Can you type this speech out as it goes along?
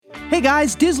Hey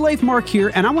guys, Diz Life Mark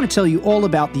here, and I want to tell you all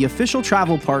about the official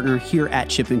travel partner here at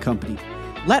Chip & Company.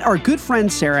 Let our good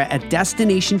friend Sarah at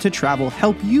Destination to Travel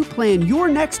help you plan your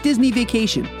next Disney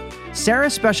vacation. Sarah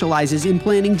specializes in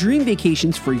planning dream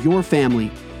vacations for your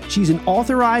family. She's an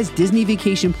authorized Disney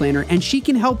vacation planner, and she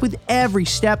can help with every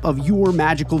step of your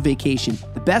magical vacation.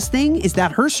 The best thing is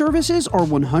that her services are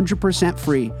 100%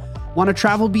 free. Want to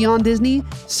travel beyond Disney?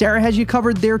 Sarah has you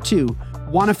covered there too.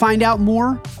 Want to find out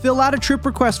more? Fill out a trip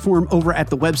request form over at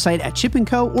the website at Chip &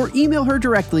 Co. or email her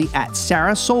directly at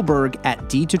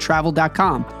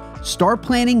sarahsolberg@d2travel.com. Start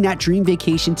planning that dream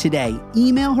vacation today.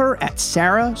 Email her at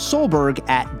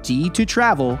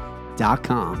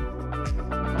sarahsolberg@d2travel.com.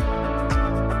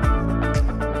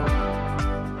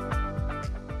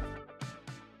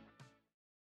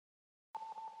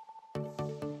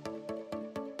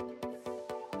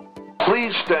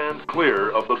 Please stand clear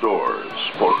of the doors.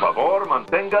 Por favor,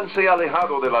 manténganse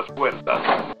alejado de las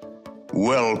puertas.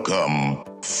 Welcome,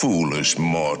 foolish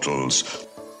mortals.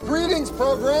 Greetings,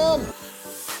 program.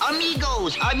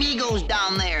 Amigos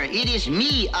down there. It is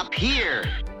me up here.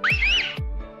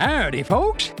 Howdy,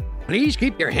 folks. Please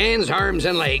keep your hands, arms,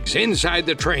 and legs inside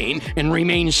the train and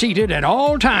remain seated at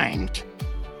all times.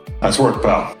 Nice work,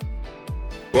 pal.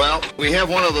 Well, we have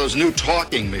one of those new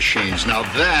talking machines. Now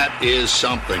that is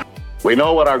something. We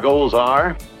know what our goals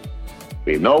are.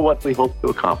 We know what we hope to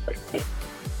accomplish.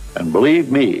 And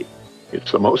believe me,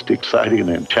 it's the most exciting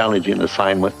and challenging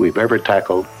assignment we've ever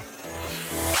tackled.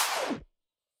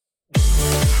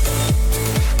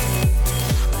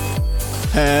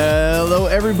 Hello,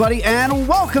 everybody, and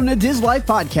welcome to Diz Life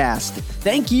Podcast.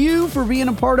 Thank you for being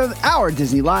a part of our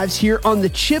Disney Lives here on the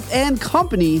Chip &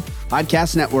 Company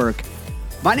Podcast Network.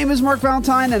 My name is Mark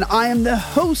Valentine, and I am the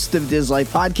host of Diz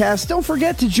Life Podcast. Don't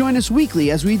forget to join us weekly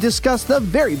as we discuss the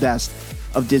very best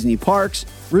of Disney parks,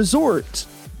 resorts,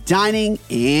 dining,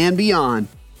 and beyond.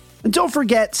 And don't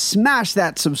forget, smash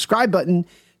that subscribe button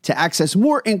to access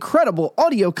more incredible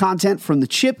audio content from the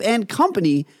Chip &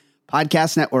 Company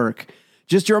Podcast Network.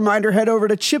 Just a reminder, head over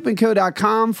to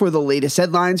chipandco.com for the latest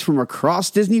headlines from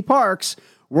across Disney parks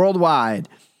worldwide.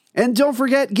 And don't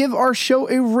forget, give our show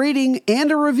a rating and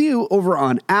a review over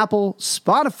on Apple,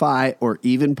 Spotify, or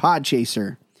even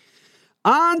Podchaser.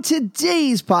 On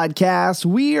today's podcast,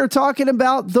 we are talking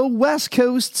about the West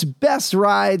Coast's best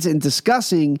rides and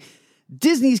discussing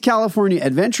Disney's California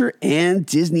Adventure and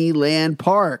Disneyland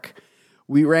Park.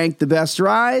 We rank the best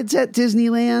rides at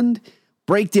Disneyland,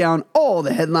 break down all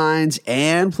the headlines,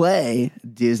 and play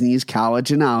Disney's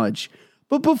College of Knowledge.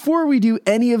 But before we do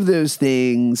any of those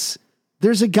things,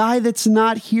 there's a guy that's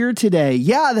not here today.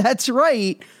 Yeah, that's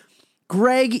right.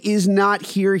 Greg is not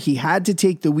here. He had to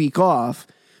take the week off.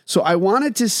 So I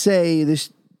wanted to say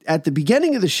this at the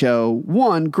beginning of the show.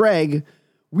 One, Greg,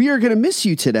 we are going to miss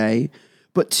you today.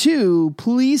 But two,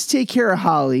 please take care of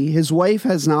Holly. His wife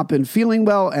has not been feeling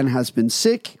well and has been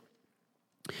sick.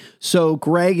 So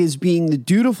Greg is being the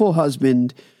dutiful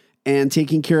husband and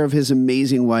taking care of his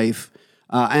amazing wife.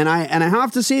 And I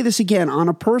have to say this again on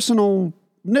a personal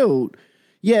note.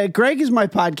 Yeah, Greg is my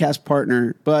podcast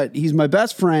partner, but he's my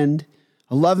best friend.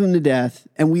 I love him to death,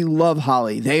 and we love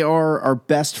Holly. They are our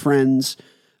best friends.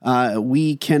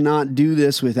 We cannot do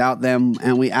this without them,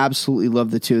 and we absolutely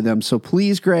love the two of them. So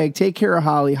please, Greg, take care of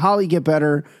Holly. Holly, get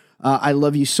better. I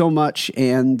love you so much.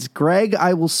 And Greg,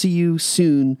 I will see you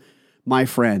soon, my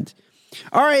friend.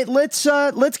 All right, let's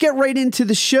get right into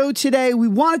the show today. We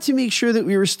wanted to make sure that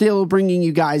we were still bringing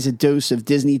you guys a dose of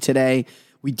Disney today.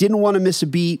 We didn't want to miss a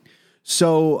beat.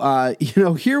 So,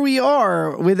 here we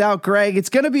are without Greg. It's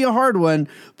going to be a hard one,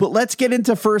 but let's get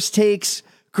into first takes.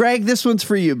 Greg, this one's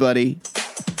for you, buddy.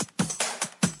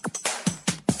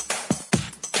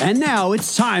 And now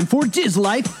it's time for Diz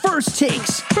Life First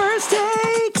Takes. First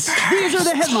Takes! These are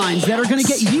the headlines that are going to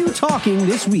get you talking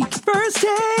this week. First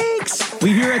Takes!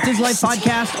 We here at Diz Life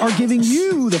Podcast are giving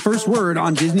you the first word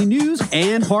on Disney news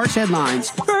and parks headlines.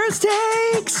 First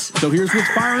Takes! So here's what's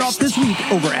firing off this week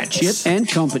over at Chip &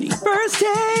 Company. First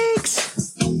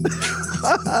Takes!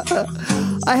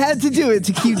 I had to do it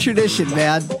to keep tradition,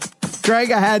 man.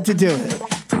 Greg, I had to do it.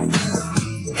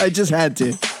 I just had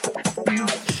to.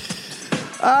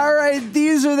 All right,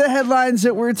 these are the headlines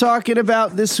that we're talking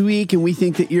about this week, and we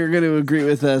think that you're going to agree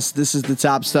with us. This is the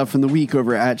top stuff from the week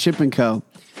over at Chip & Co.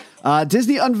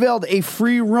 Disney unveiled a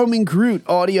free roaming Groot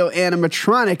audio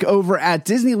animatronic over at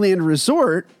Disneyland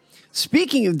Resort.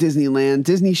 Speaking of Disneyland,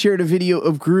 Disney shared a video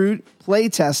of Groot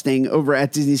playtesting over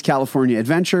at Disney's California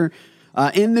Adventure.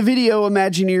 In the video,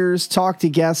 Imagineers talked to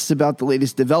guests about the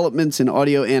latest developments in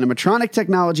audio animatronic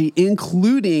technology,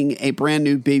 including a brand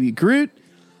new baby Groot.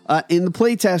 In the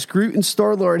playtest, Groot and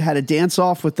Star-Lord had a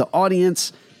dance-off with the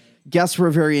audience. Guests were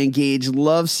very engaged,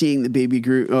 love seeing the Baby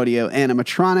Groot audio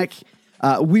animatronic.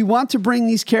 We want to bring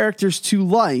these characters to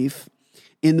life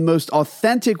in the most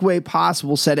authentic way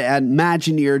possible, said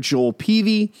Imagineer Joel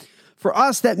Peavy. For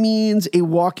us, that means a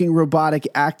walking robotic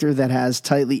actor that has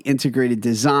tightly integrated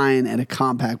design and a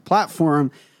compact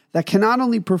platform that can not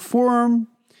only perform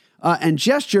and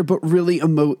gesture, but really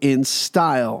emote in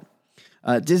style.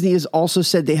 Disney has also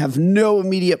said they have no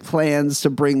immediate plans to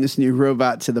bring this new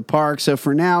robot to the park. So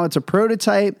for now, it's a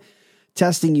prototype,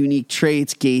 testing unique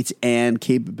traits, gaits, and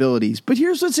capabilities. But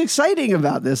here's what's exciting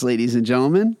about this, ladies and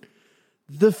gentlemen.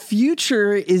 The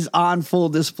future is on full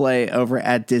display over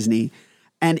at Disney.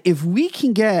 And if we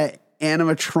can get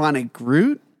animatronic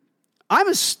Groot, I'm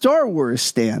a Star Wars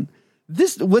stan.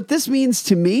 What this means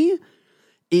to me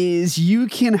is you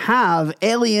can have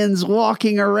aliens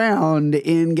walking around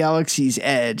in Galaxy's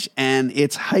Edge, and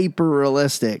it's hyper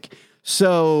realistic.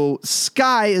 So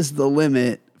sky is the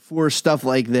limit for stuff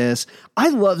like this. I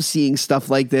love seeing stuff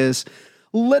like this.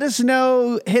 Let us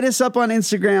know, hit us up on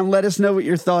Instagram. Let us know what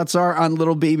your thoughts are on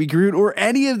Little Baby Groot or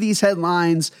any of these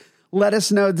headlines. Let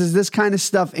us know, does this kind of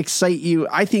stuff excite you?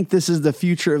 I think this is the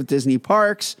future of Disney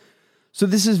parks. So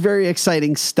this is very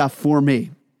exciting stuff for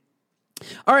me.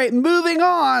 All right, moving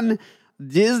on.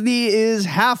 Disney is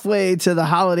halfway to the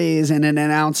holidays and an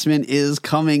announcement is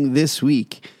coming this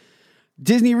week.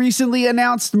 Disney recently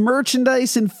announced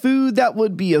merchandise and food that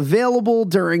would be available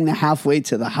during the halfway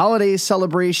to the holidays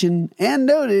celebration and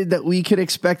noted that we could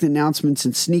expect announcements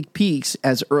and sneak peeks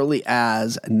as early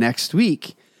as next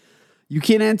week. You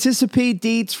can anticipate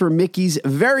dates for Mickey's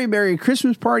Very Merry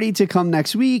Christmas Party to come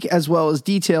next week, as well as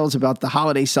details about the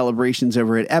holiday celebrations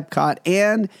over at Epcot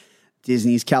and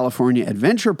Disney's California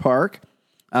Adventure Park.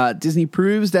 Disney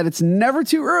proves that it's never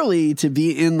too early to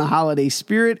be in the holiday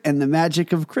spirit, and the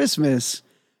magic of Christmas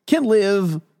can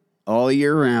live all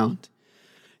year round.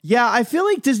 Yeah, I feel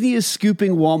like Disney is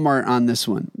scooping Walmart on this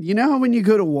one. You know how when you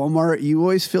go to Walmart, you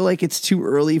always feel like it's too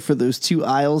early for those two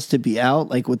aisles to be out,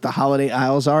 like what the holiday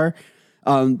aisles are?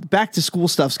 Back to school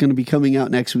stuff's going to be coming out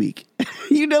next week.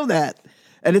 You know that.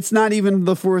 And it's not even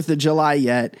the 4th of July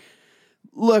yet.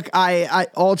 Look, I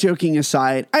all joking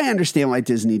aside, I understand why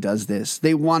Disney does this.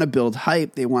 They want to build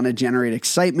hype. They want to generate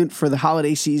excitement for the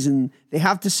holiday season. They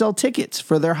have to sell tickets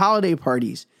for their holiday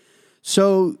parties.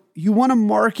 So you want to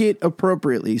market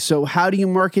appropriately. So how do you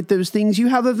market those things? You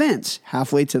have events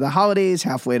halfway to the holidays,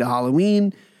 halfway to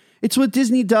Halloween. It's what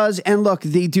Disney does. And look,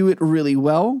 they do it really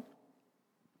well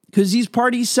because these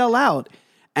parties sell out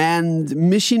and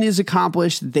mission is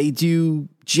accomplished. They do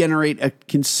generate a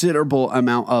considerable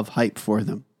amount of hype for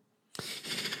them.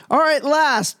 All right,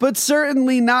 last but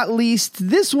certainly not least,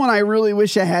 this one I really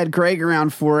wish I had Greg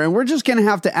around for, and we're just going to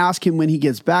have to ask him when he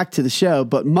gets back to the show,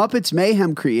 but Muppets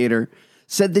Mayhem creator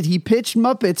said that he pitched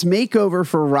Muppets Makeover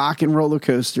for Rock and Roller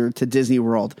Coaster to Disney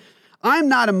World. I'm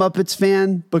not a Muppets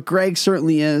fan, but Greg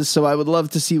certainly is, so I would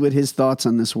love to see what his thoughts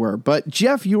on this were. But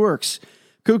Jeff Yorks,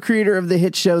 co-creator of the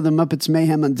hit show The Muppets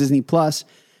Mayhem on Disney+,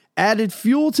 added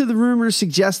fuel to the rumors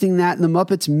suggesting that the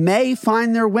Muppets may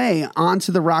find their way onto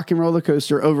the Rock and Roller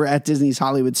Coaster over at Disney's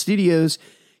Hollywood Studios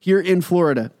here in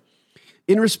Florida.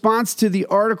 In response to the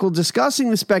article discussing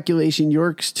the speculation,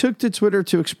 Yorks took to Twitter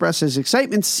to express his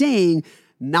excitement, saying,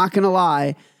 "Not gonna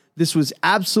lie, this was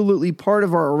absolutely part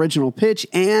of our original pitch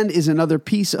and is another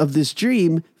piece of this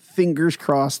dream. Fingers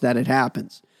crossed that it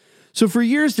happens." So for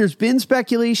years, there's been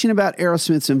speculation about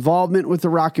Aerosmith's involvement with the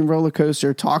Rock and Roller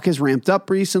Coaster. Talk has ramped up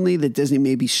recently that Disney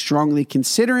may be strongly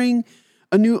considering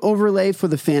a new overlay for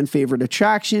the fan favorite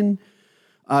attraction.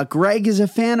 Greg is a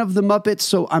fan of the Muppets,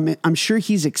 so I'm sure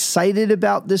he's excited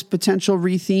about this potential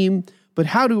retheme. But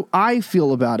how do I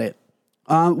feel about it?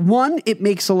 One, it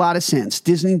makes a lot of sense.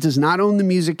 Disney does not own the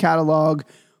music catalog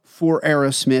for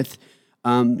Aerosmith.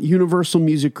 Universal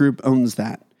Music Group owns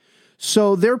that.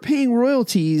 So they're paying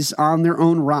royalties on their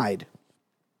own ride.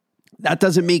 That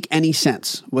doesn't make any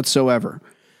sense whatsoever.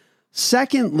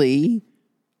 Secondly,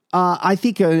 I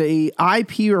think a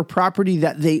IP or property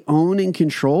that they own and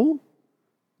control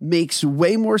makes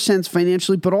way more sense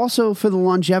financially, but also for the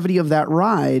longevity of that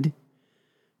ride.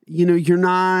 You know, you're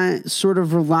not sort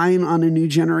of relying on a new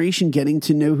generation getting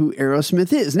to know who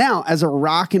Aerosmith is. Now, as a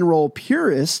rock and roll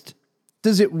purist,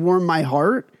 does it warm my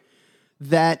heart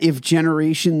that if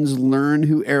generations learn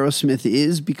who Aerosmith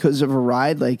is because of a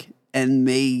ride, and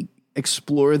may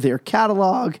explore their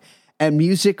catalog and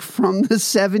music from the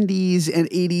 70s and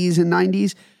 80s and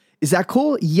 90s, is that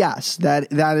cool? Yes,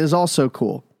 that is also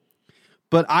cool.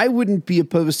 But I wouldn't be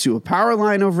opposed to a power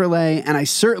line overlay, and I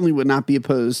certainly would not be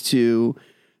opposed to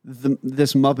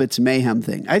this Muppets Mayhem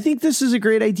thing. I think this is a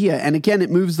great idea. And again, it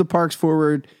moves the parks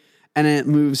forward. and it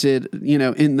moves it,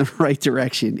 in the right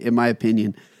direction, in my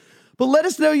opinion. But let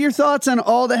us know your thoughts on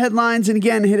all the headlines. And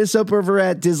again, hit us up over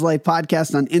at Diz Life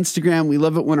Podcast on Instagram. We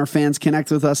love it when our fans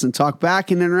connect with us and talk back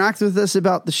and interact with us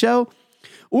about the show.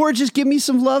 Or just give me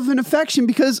some love and affection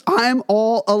because I'm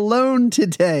all alone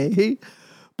today.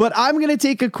 But I'm going to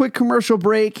take a quick commercial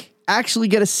break, actually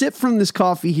get a sip from this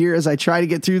coffee here as I try to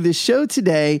get through this show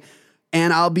today.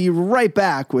 And I'll be right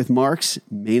back with Mark's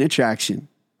Main Attraction.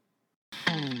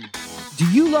 Do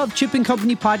you love Chip and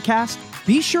Company podcast?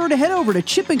 Be sure to head over to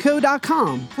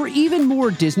chipandco.com for even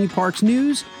more Disney Parks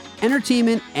news,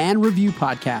 entertainment, and review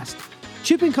podcasts.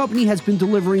 Chip and Company has been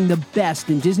delivering the best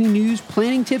in Disney news,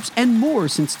 planning tips, and more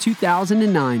since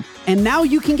 2009. And now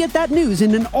you can get that news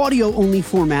in an audio-only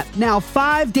format, now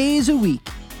 5 days a week.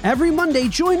 Every Monday,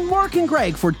 join Mark and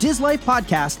Greg for Diz Life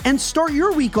Podcast and start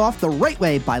your week off the right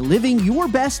way by living your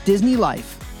best Disney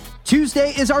life. Tuesday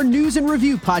is our news and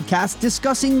review podcast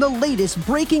discussing the latest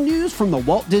breaking news from the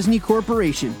Walt Disney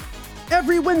Corporation.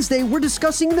 Every Wednesday, we're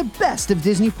discussing the best of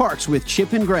Disney parks with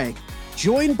Chip and Greg.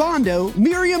 Join Bondo,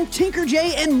 Miriam, Tinker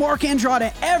J, and Mark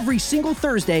Andrada every single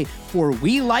Thursday for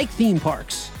We Like Theme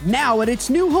Parks, now at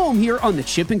its new home here on the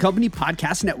Chip and Company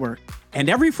Podcast Network. And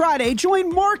every Friday,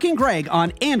 join Mark and Greg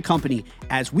on And Company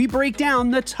as we break down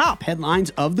the top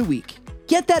headlines of the week.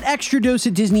 Get that extra dose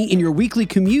of Disney in your weekly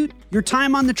commute, your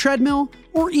time on the treadmill,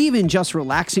 or even just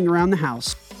relaxing around the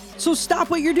house. So stop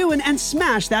what you're doing and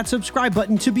smash that subscribe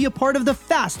button to be a part of the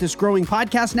fastest growing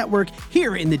podcast network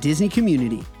here in the Disney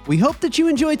community. We hope that you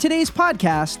enjoyed today's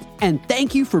podcast, and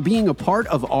thank you for being a part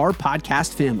of our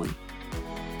podcast family.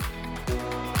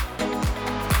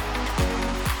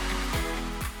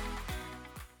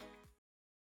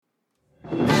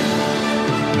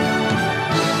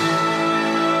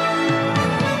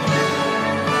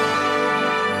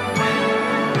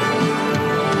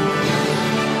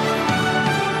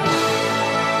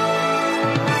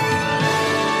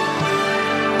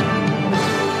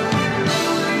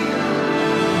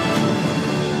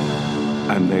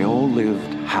 And they all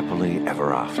lived happily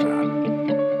ever after.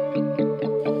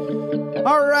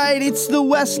 All right, it's the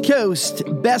West Coast,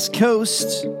 best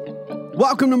coast.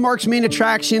 Welcome to Mark's Main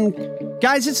Attraction.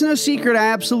 Guys, it's no secret, I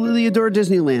absolutely adore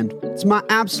Disneyland. It's my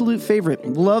absolute favorite.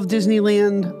 Love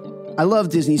Disneyland. I love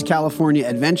Disney's California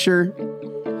Adventure.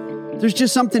 There's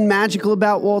just something magical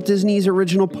about Walt Disney's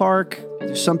original park.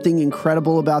 There's something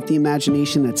incredible about the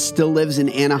imagination that still lives in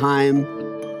Anaheim.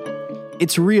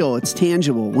 It's real, it's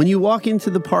tangible. When you walk into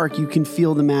the park, you can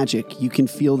feel the magic, you can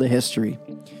feel the history.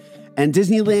 And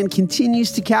Disneyland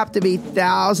continues to captivate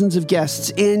thousands of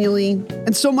guests annually,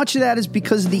 and so much of that is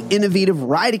because of the innovative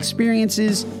ride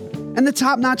experiences and the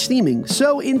top-notch theming.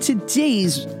 So in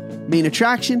today's main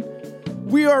attraction,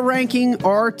 we are ranking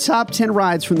our top 10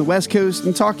 rides from the West Coast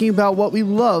and talking about what we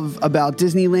love about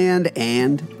Disneyland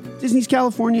and Disney's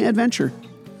California Adventure.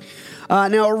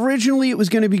 Now, originally it was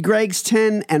going to be Greg's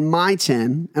 10 and my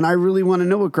 10, and I really want to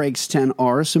know what Greg's 10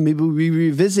 are, so maybe we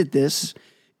revisit this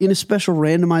in a special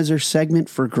randomizer segment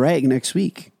for Greg next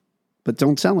week. But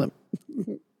don't tell him.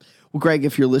 Well, Greg,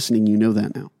 if you're listening, you know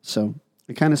that now. So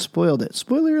I kind of spoiled it.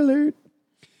 Spoiler alert.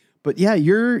 But yeah,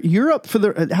 you're up for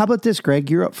the... How about this, Greg?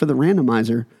 You're up for the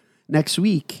randomizer next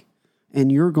week,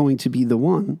 and you're going to be the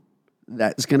one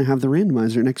that's going to have the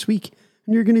randomizer next week,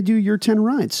 and you're going to do your 10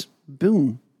 rides.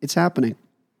 Boom. It's happening.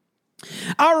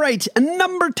 All right,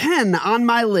 number 10 on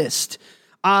my list.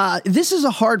 This is a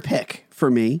hard pick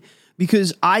for me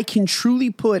because I can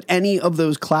truly put any of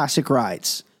those classic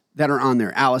rides that are on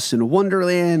there. Alice in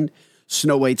Wonderland,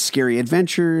 Snow White's Scary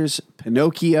Adventures,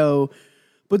 Pinocchio.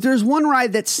 But there's one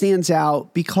ride that stands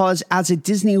out because as a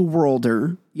Disney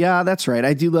Worlder, yeah, that's right,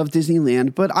 I do love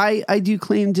Disneyland, but I do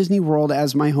claim Disney World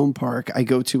as my home park. I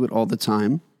go to it all the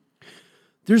time.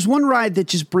 There's one ride that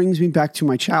just brings me back to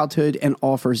my childhood and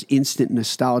offers instant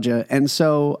nostalgia. And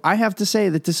so I have to say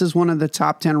that this is one of the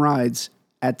top 10 rides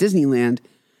at Disneyland,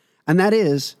 and that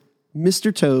is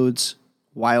Mr. Toad's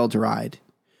Wild Ride.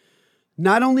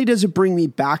 Not only does it bring me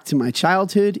back to my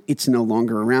childhood, it's no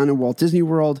longer around in Walt Disney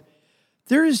World.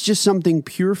 There is just something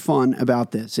pure fun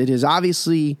about this. It is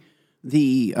obviously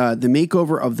the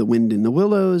makeover of The Wind in the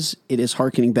Willows. It is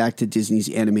hearkening back to Disney's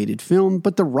animated film,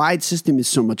 but the ride system is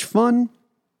so much fun.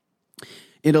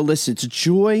 It elicits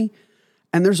joy.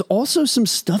 And there's also some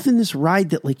stuff in this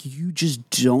ride that you just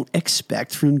don't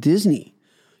expect from Disney.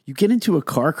 You get into a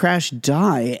car crash,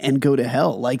 die, and go to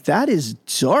hell. That is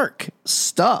dark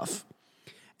stuff.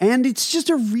 And it's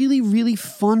just a really, really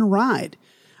fun ride.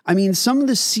 I mean, some of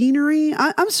the scenery,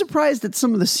 I'm surprised that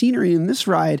some of the scenery in this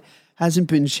ride hasn't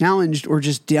been challenged or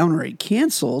just downright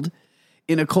canceled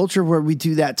in a culture where we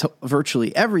do that to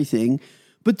virtually everything.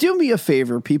 But do me a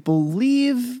favor, people,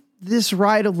 leave this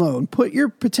ride alone. Put your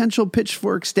potential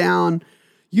pitchforks down.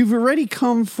 You've already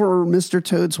come for Mr.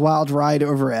 Toad's Wild Ride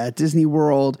over at Disney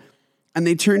World, and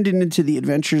they turned it into the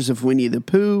Adventures of Winnie the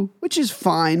Pooh, which is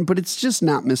fine, but it's just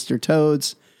not Mr.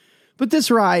 Toad's. But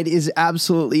this ride is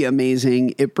absolutely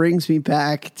amazing. It brings me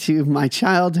back to my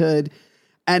childhood,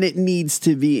 and it needs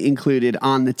to be included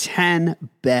on the 10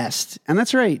 best, and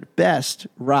that's right, best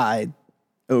ride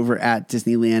over at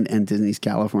Disneyland and Disney's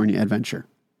California Adventure.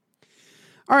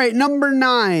 All right, number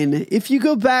 9. If you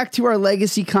go back to our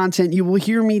legacy content, you will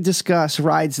hear me discuss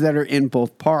rides that are in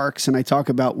both parks, and I talk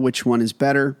about which one is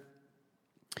better.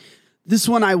 This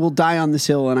one, I will die on this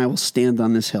hill, and I will stand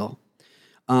on this hill.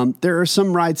 There are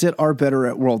some rides that are better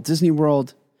at Walt Disney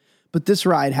World, but this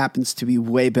ride happens to be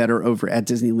way better over at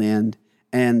Disneyland,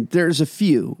 and there's a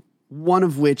few, one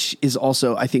of which is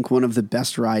also, I think, one of the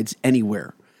best rides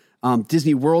anywhere.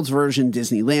 Disney World's version,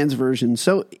 Disneyland's version.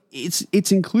 So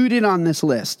it's included on this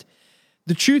list.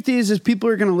 The truth is people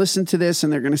are going to listen to this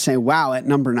and they're going to say, wow, at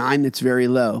number 9, it's very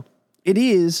low. It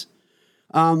is.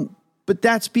 But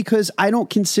that's because I don't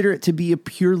consider it to be a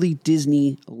purely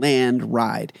Disneyland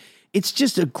ride. It's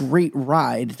just a great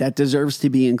ride that deserves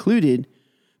to be included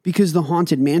because the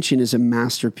Haunted Mansion is a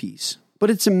masterpiece.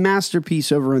 But it's a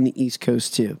masterpiece over on the East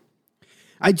Coast too.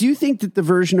 I do think that the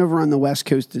version over on the West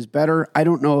Coast is better. I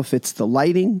don't know if it's the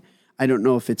lighting. I don't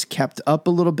know if it's kept up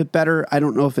a little bit better. I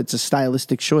don't know if it's a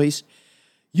stylistic choice.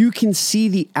 You can see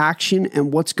the action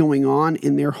and what's going on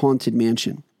in their Haunted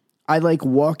Mansion. I like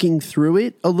walking through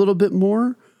it a little bit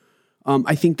more.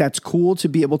 I think that's cool to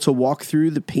be able to walk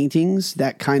through the paintings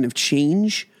that kind of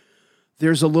change.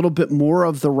 There's a little bit more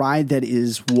of the ride that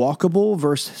is walkable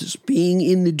versus being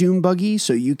in the Doom Buggy,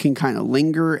 so you can kind of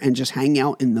linger and just hang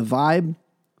out in the vibe.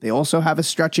 They also have a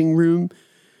stretching room.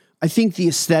 I think the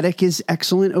aesthetic is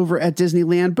excellent over at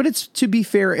Disneyland, but it's, to be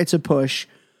fair, it's a push.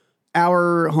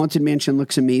 Our Haunted Mansion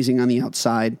looks amazing on the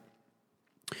outside.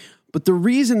 But the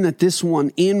reason that this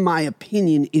one, in my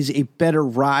opinion, is a better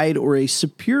ride or a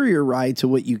superior ride to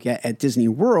what you get at Disney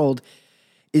World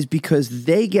is because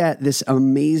they get this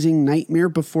amazing Nightmare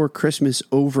Before Christmas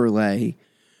overlay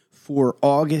for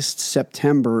August,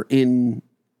 September in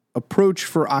approach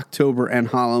for October and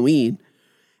Halloween.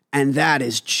 And that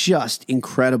is just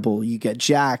incredible. You get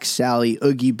Jack, Sally,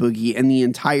 Oogie Boogie, and the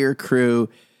entire crew.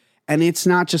 And it's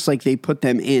not just like they put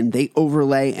them in. They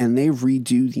overlay and they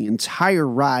redo the entire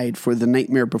ride for the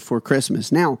Nightmare Before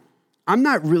Christmas. Now, I'm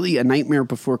not really a Nightmare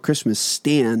Before Christmas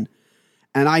stan,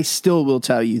 and I still will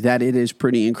tell you that it is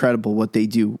pretty incredible what they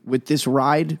do with this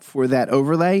ride for that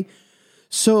overlay.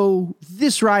 So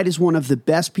this ride is one of the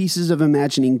best pieces of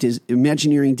Imagineering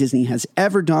Disney has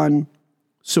ever done.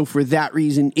 So for that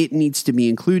reason, it needs to be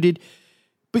included.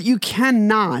 But you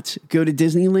cannot go to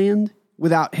Disneyland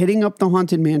without hitting up the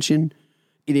Haunted Mansion.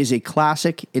 It is a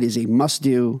classic. It is a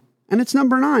must-do. And it's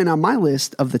number 9 on my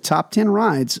list of the top 10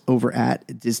 rides over at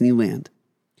Disneyland.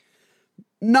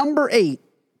 Number 8.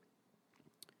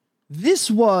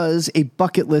 This was a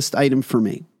bucket list item for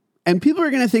me. And people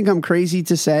are going to think I'm crazy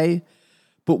to say,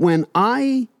 but when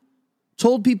I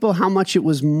told people how much it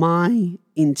was my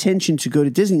intention to go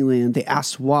to Disneyland, they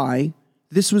asked why.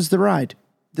 This was the ride.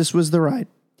 This was the ride.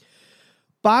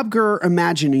 Bob Gurr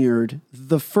Imagineered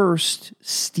the first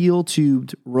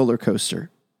steel-tubed roller coaster,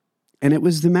 and it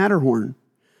was the Matterhorn.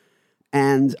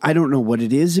 And I don't know what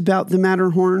it is about the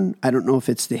Matterhorn. I don't know if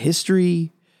it's the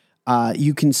history.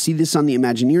 You can see this on the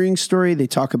Imagineering story. They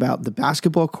talk about the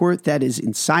basketball court that is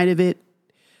inside of it.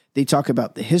 They talk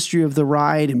about the history of the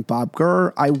ride and Bob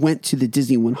Gurr. I went to the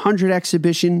Disney 100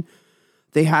 exhibition.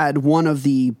 They had one of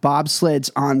the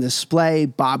bobsleds on display.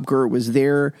 Bob Gurr was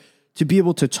there. To be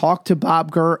able to talk to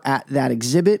Bob Gurr at that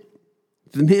exhibit,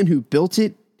 the man who built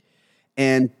it,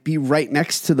 and be right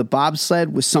next to the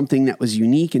bobsled was something that was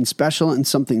unique and special and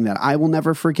something that I will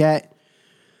never forget.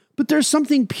 But there's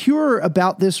something pure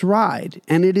about this ride,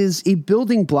 and it is a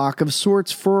building block of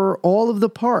sorts for all of the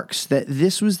parks, that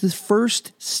this was the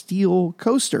first steel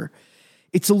coaster.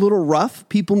 It's a little rough.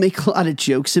 People make a lot of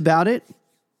jokes about it.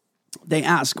 They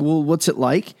ask, well, what's it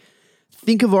like?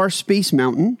 Think of our Space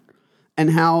Mountain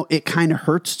and how it kind of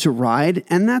hurts to ride,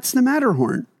 and that's the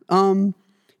Matterhorn.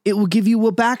 It will give you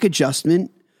a back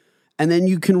adjustment, and then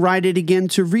you can ride it again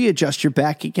to readjust your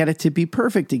back and get it to be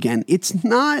perfect again. It's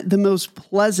not the most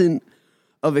pleasant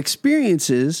of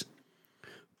experiences,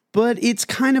 but it's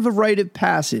kind of a rite of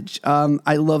passage.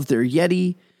 I love their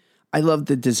Yeti. I love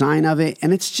the design of it,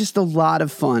 and it's just a lot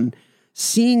of fun.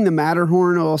 Seeing the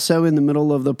Matterhorn also in the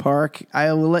middle of the park,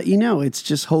 I will let you know, it's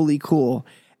just wholly cool.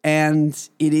 And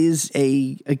it is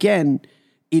it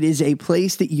is a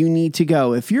place that you need to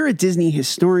go. If you're a Disney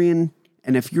historian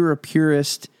And if you're a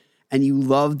purist and you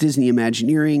love Disney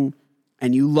Imagineering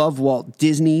and you love Walt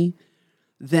Disney,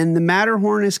 then the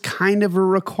Matterhorn is kind of a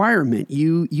requirement.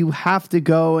 You have to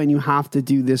go and you have to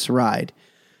do this ride.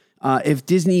 If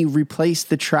Disney replaced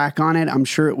the track on it, I'm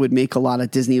sure it would make a lot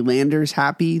of Disneylanders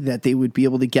happy that they would be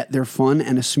able to get their fun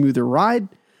and a smoother ride.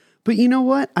 But you know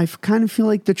what? I kind of feel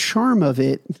like the charm of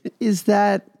it is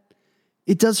that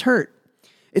it does hurt.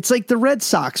 It's like the Red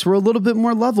Sox were a little bit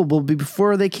more lovable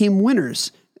before they came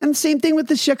winners. And the same thing with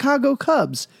the Chicago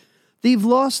Cubs. They've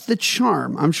lost the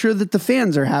charm. I'm sure that the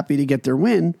fans are happy to get their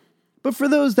win. But for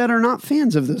those that are not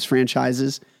fans of those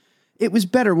franchises, it was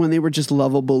better when they were just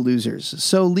lovable losers.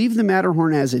 So leave the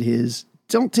Matterhorn as it is.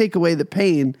 Don't take away the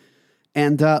pain.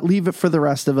 And leave it for the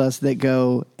rest of us that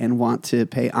go and want to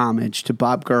pay homage to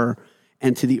Bob Gurr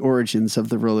and to the origins of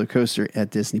the roller coaster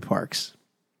at Disney parks.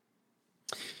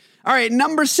 All right,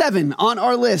 number 7 on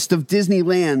our list of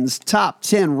Disneyland's top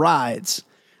 10 rides.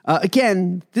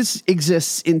 Again, this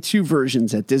exists in 2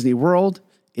 versions at Disney World.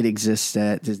 It exists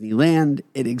at Disneyland.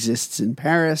 It exists in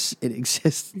Paris. It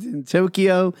exists in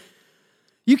Tokyo.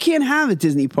 You can't have a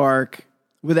Disney park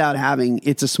without having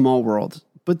It's a Small World.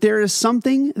 But there is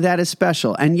something that is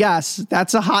special. And yes,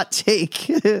 that's a hot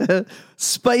take.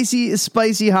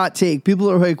 Spicy hot take. People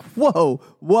are like,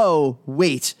 whoa,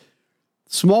 wait.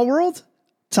 Small World?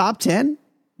 Top 10?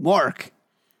 Mark.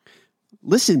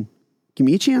 Listen, give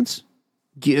me a chance.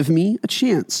 Give me a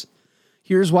chance.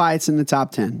 Here's why it's in the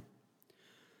top 10.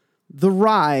 The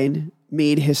ride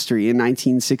made history in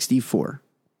 1964,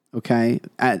 okay,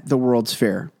 at the World's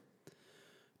Fair.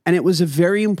 And it was a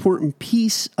very important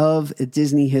piece of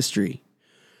Disney history.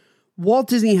 Walt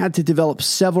Disney had to develop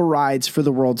several rides for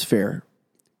the World's Fair.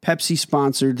 Pepsi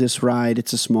sponsored this ride,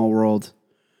 It's a Small World.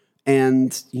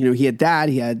 And, he had that.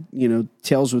 He had,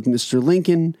 Tales with Mr.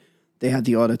 Lincoln. They had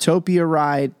the Autotopia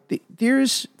ride.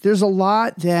 There's a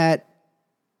lot that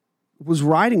was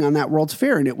riding on that World's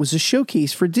Fair, and it was a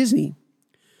showcase for Disney.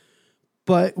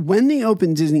 But when they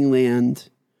opened Disneyland,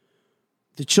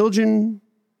 the children,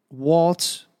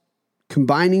 Walt,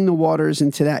 combining the waters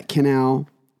into that canal,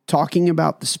 talking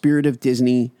about the spirit of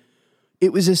Disney.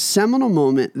 It was a seminal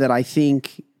moment that I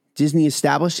think Disney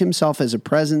established himself as a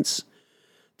presence,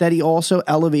 that he also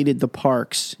elevated the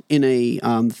parks in a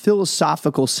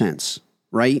philosophical sense,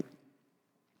 right?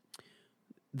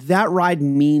 That ride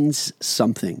means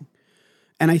something.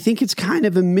 And I think it's kind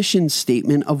of a mission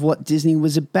statement of what Disney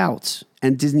was about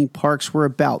and Disney parks were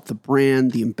about, the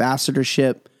brand, the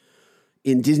ambassadorship,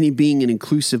 in Disney being an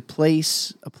inclusive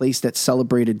place, a place that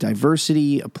celebrated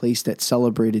diversity, a place that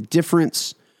celebrated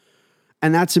difference.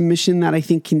 And that's a mission that I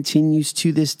think continues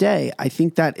to this day. I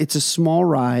think that It's a Small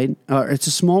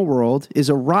World is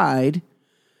a ride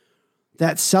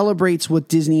that celebrates what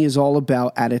Disney is all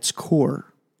about at its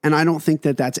core. And I don't think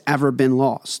that that's ever been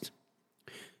lost.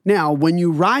 Now, when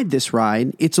you ride this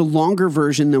ride, it's a longer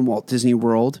version than Walt Disney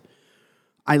World.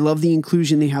 I love the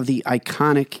inclusion. They have the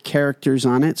iconic characters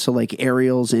on it. So like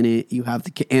Ariel's in it. You have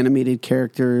the animated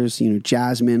characters,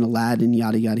 Jasmine, Aladdin,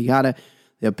 yada, yada, yada.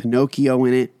 They have Pinocchio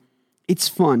in it. It's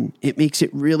fun. It makes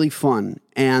it really fun.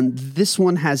 And this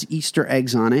one has Easter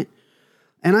eggs on it.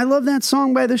 And I love that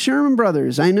song by the Sherman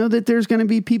Brothers. I know that there's going to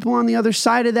be people on the other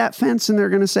side of that fence and they're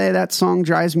going to say that song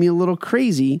drives me a little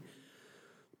crazy.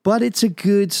 But it's a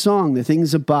good song. The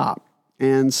thing's a bop.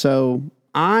 And so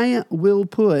I will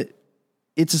put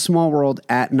It's a Small World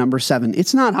at number 7.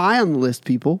 It's not high on the list,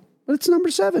 people, but it's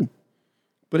number 7.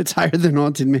 But it's higher than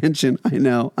Haunted Mansion. I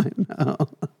know.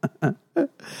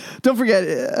 Don't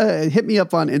forget, hit me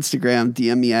up on Instagram,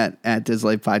 DM me at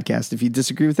DisLife Podcast if you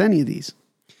disagree with any of these.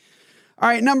 All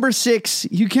right, number 6.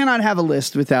 You cannot have a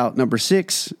list without number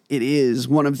 6. It is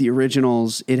one of the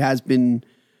originals. It has been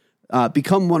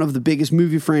become one of the biggest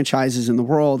movie franchises in the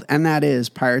world, and that is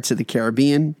Pirates of the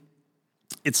Caribbean.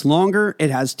 It's longer.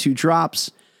 It has 2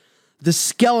 drops. The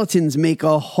skeletons make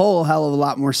a whole hell of a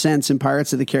lot more sense in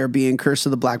Pirates of the Caribbean, Curse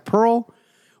of the Black Pearl.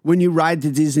 When you ride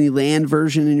the Disneyland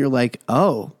version and you're like,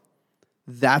 oh,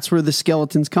 that's where the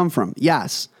skeletons come from.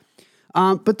 Yes.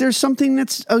 But there's something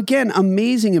that's, again,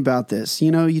 amazing about this.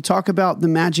 You talk about the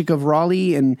magic of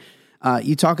Raleigh and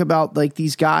you talk about like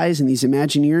these guys and these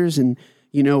Imagineers and,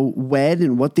 WED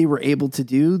and what they were able to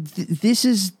do. This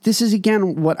is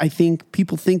again, what I think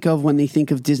people think of when they think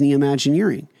of Disney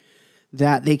Imagineering.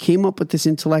 That they came up with this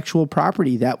intellectual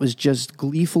property that was just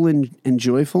gleeful and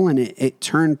joyful, and it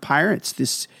turned pirates,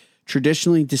 this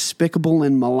traditionally despicable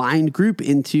and maligned group,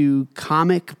 into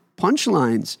comic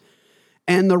punchlines.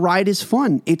 And the ride is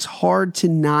fun. It's hard to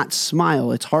not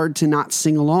smile. It's hard to not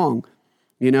sing along.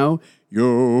 Yo,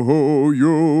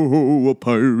 a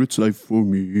pirate's life for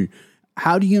me.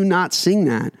 How do you not sing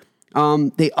that?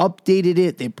 They updated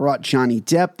it. They brought Johnny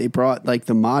Depp. They brought like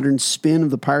the modern spin of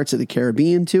the Pirates of the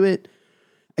Caribbean to it.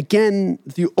 Again,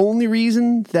 the only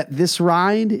reason that this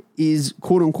ride is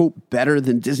quote unquote better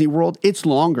than Disney World, it's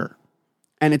longer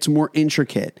and it's more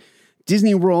intricate.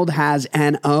 Disney World has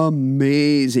an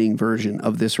amazing version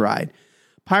of this ride.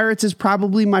 Pirates is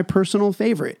probably my personal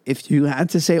favorite. If you had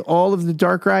to say all of the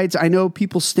dark rides, I know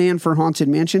people stand for Haunted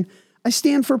Mansion. I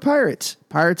stand for Pirates.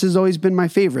 Pirates has always been my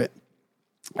favorite.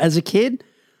 As a kid,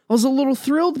 I was a little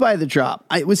thrilled by the drop.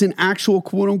 It was an actual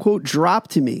quote unquote drop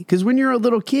to me. Because when you're a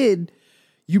little kid,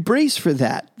 you brace for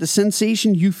that. The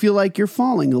sensation, you feel like you're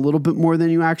falling a little bit more than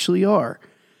you actually are.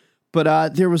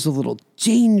 But there was a little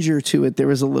danger to it. There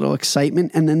was a little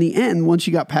excitement. And then the end, once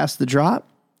you got past the drop,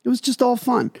 it was just all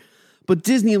fun. But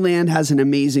Disneyland has an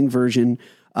amazing version.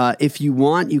 If you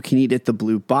want, you can eat at the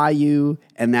Blue Bayou,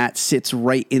 and that sits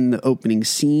right in the opening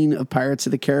scene of Pirates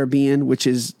of the Caribbean, which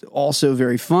is also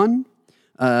very fun.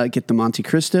 Get the Monte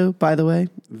Cristo, by the way.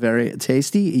 Very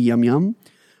tasty. Yum, yum.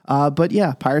 But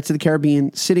yeah, Pirates of the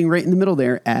Caribbean sitting right in the middle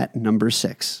there at number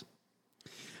 6.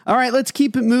 All right, let's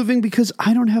keep it moving because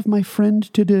I don't have my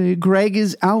friend today. Greg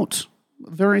is out.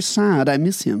 Very sad. I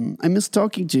miss him. I miss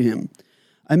talking to him.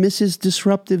 I miss his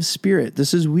disruptive spirit.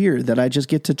 This is weird that I just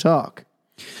get to talk.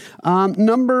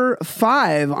 Number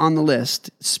 5 on the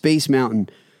list, Space Mountain.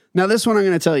 Now, this one I'm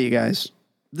going to tell you guys.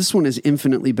 This one is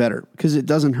infinitely better because it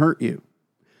doesn't hurt you.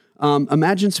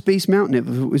 Imagine Space Mountain if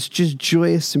it was just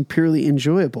joyous and purely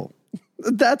enjoyable.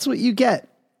 That's what you get.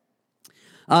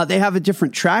 They have a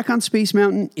different track on Space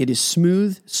Mountain. It is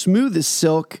smooth as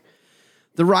silk.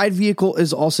 The ride vehicle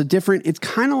is also different. It's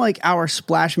kind of like our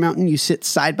Splash Mountain. You sit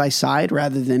side by side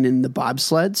rather than in the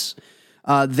bobsleds.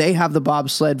 They have the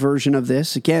bobsled version of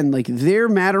this. Again, like their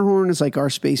Matterhorn is like our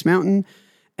Space Mountain,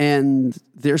 and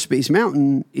their Space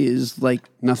Mountain is like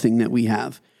nothing that we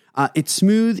have. It's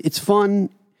smooth. It's fun.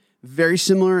 Very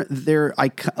similar.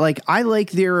 I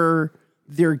like their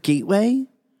gateway.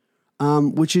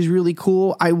 Which is really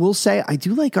cool. I will say I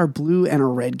do like our blue and our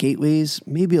red gateways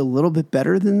maybe a little bit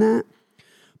better than that.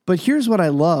 But here's what I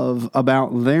love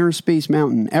about their Space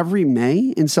Mountain. Every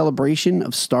May, in celebration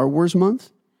of Star Wars Month,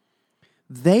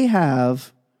 they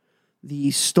have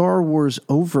the Star Wars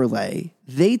overlay.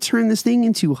 They turn this thing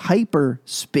into Hyper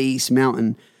Space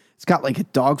Mountain. It's got like a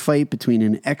dogfight between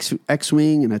an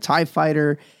X-Wing and a TIE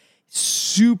fighter.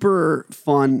 Super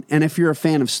fun. And if you're a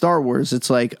fan of Star Wars, it's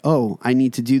like, oh, I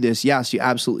need to do this. Yes, you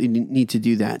absolutely need to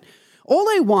do that. All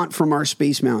I want from our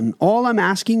Space Mountain, all I'm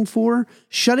asking for,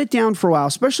 shut it down for a while,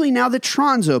 especially now that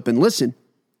Tron's open. Listen,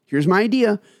 here's my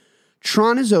idea.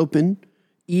 Tron is open,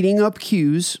 eating up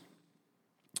queues.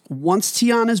 Once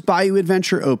Tiana's Bayou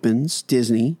Adventure opens,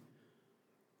 Disney,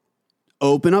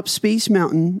 open up Space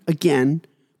Mountain again,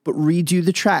 but redo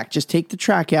the track. Just take the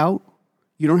track out.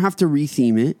 You don't have to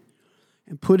retheme it.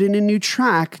 And put in a new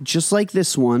track, just like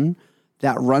this one,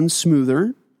 that runs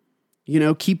smoother. You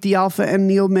know, keep the Alpha and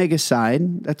the Omega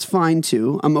side. That's fine,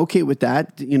 too. I'm okay with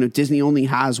that. You know, Disney only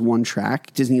has one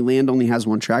track. Disneyland only has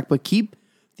one track. But keep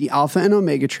the Alpha and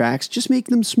Omega tracks. Just make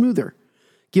them smoother.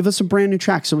 Give us a brand new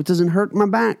track so it doesn't hurt my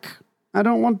back. I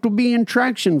don't want to be in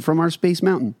traction from our Space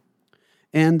Mountain.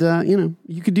 And, you know,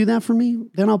 you could do that for me.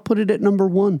 Then I'll put it at number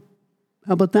 1.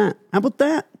 How about that? How about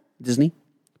that, Disney?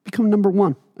 Become number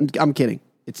 1. I'm kidding.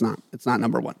 It's not. It's not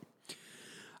number 1.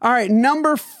 All right,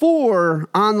 number 4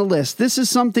 on the list. This is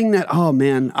something that, oh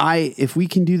man, if we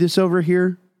can do this over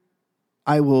here,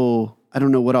 I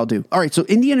don't know what I'll do. All right, so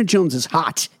Indiana Jones is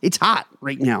hot. It's hot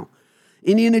right now.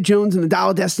 Indiana Jones and the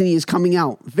Dial of Destiny is coming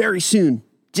out very soon.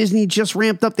 Disney just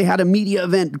ramped up. They had a media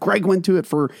event. Greg went to it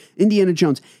for Indiana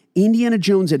Jones. Indiana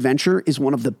Jones Adventure is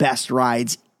one of the best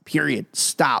rides, period.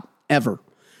 Stop, ever.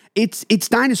 It's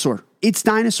dinosaur. It's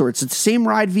dinosaur. It's the same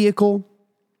ride vehicle.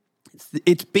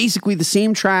 It's basically the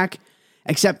same track,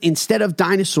 except instead of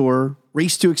dinosaur,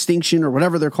 Race to Extinction, or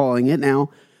whatever they're calling it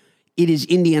now, it is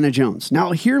Indiana Jones.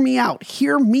 Now, hear me out.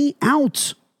 Hear me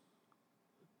out.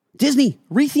 Disney,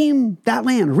 retheme that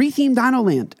land. Retheme Dino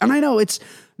Land. And I know it's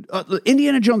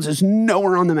Indiana Jones is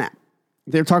nowhere on the map.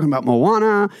 They're talking about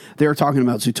Moana. They're talking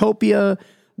about Zootopia.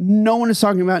 No one is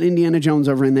talking about Indiana Jones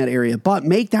over in that area. But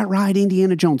make that ride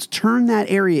Indiana Jones. Turn that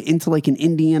area into like an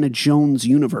Indiana Jones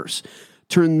universe.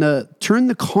 Turn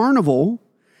the carnival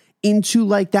into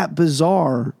like that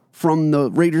bazaar from the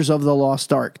Raiders of the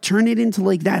Lost Ark. Turn it into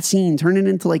like that scene. Turn it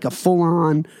into like a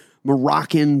full-on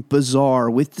Moroccan bazaar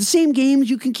with the same games.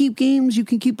 You can keep games. You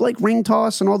can keep like ring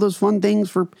toss and all those fun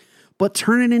things but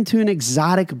turn it into an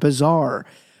exotic bazaar.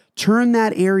 Turn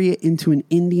that area into an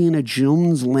Indiana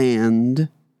Jones land.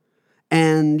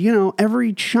 And, you know,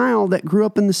 every child that grew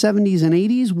up in the 70s and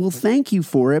 80s will thank you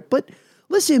for it. But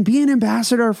Listen, be an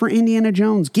ambassador for Indiana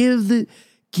Jones. Give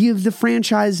the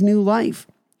franchise new life.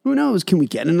 Who knows? Can we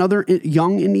get another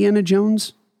young Indiana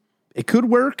Jones? It could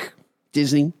work.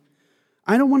 Disney.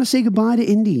 I don't want to say goodbye to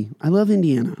Indy. I love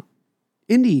Indiana.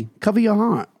 Indy, cover your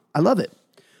heart. I love it.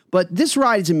 But this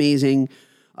ride is amazing.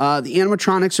 The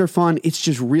animatronics are fun. It's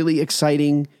just really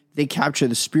exciting. They capture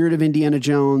the spirit of Indiana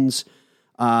Jones.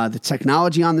 The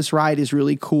technology on this ride is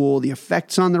really cool. The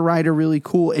effects on the ride are really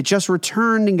cool. It just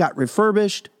returned and got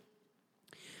refurbished.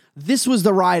 This was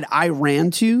the ride I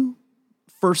ran to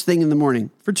first thing in the morning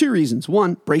for two reasons.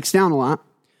 One, breaks down a lot.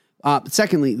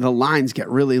 Secondly, the lines get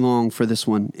really long for this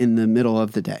one in the middle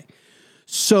of the day.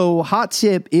 So hot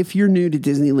tip, if you're new to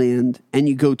Disneyland and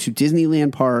you go to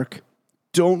Disneyland Park,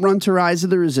 don't run to Rise of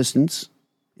the Resistance.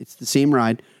 It's the same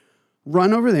ride.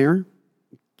 Run over there,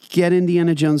 get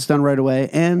Indiana Jones done right away,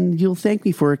 and you'll thank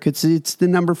me for it because it's the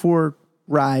number 4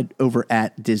 ride over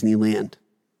at Disneyland.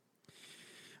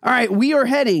 All right, we are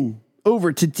heading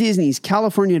over to Disney's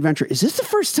California Adventure. Is this the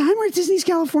first time we're at Disney's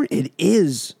California? It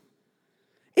is.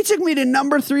 It took me to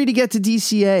number 3 to get to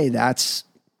DCA. That's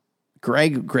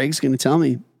Greg's going to tell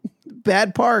me.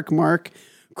 Bad park, Mark.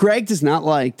 Greg does not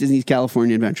like Disney's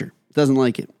California Adventure. Doesn't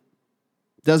like it.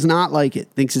 Does not like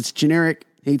it. Thinks it's generic.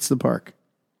 Hates the park.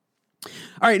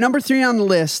 All right, number 3 on the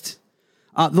list.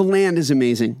 The land is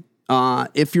amazing.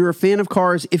 If you're a fan of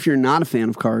cars, if you're not a fan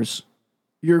of cars,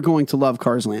 you're going to love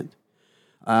Cars Land.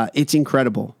 It's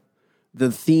incredible.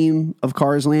 The theme of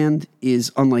Cars Land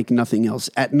is unlike nothing else.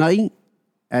 At night,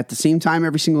 at the same time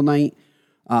every single night,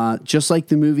 just like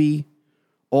the movie,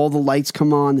 all the lights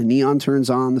come on, the neon turns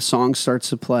on, the song starts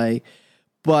to play.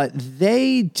 But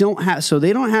they don't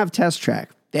have Test Track.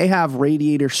 They have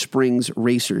Radiator Springs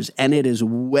Racers, and it is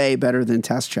way better than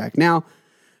Test Track. Now,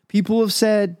 people have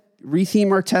said,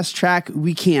 retheme our Test Track.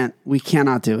 We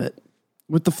cannot do it.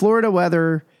 With the Florida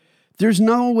weather, there's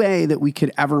no way that we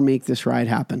could ever make this ride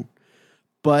happen.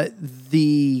 But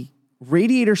the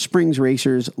Radiator Springs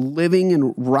Racers living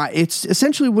and ride, it's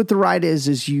essentially what the ride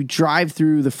is you drive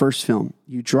through the first film.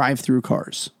 You drive through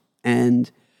cars.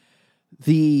 And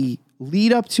the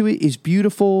lead up to it is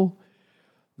beautiful.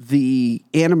 The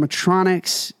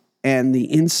animatronics and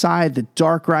the inside, the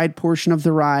dark ride portion of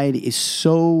the ride is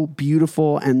so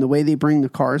beautiful. And the way they bring the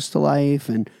cars to life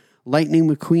and Lightning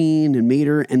McQueen and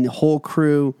Mater and the whole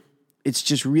crew, it's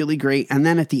just really great. And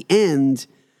then at the end,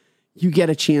 you get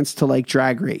a chance to like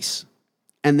drag race.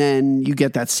 And then you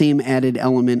get that same added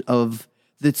element of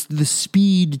the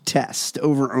speed test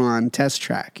over on Test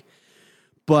Track.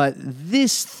 But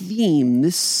this theme,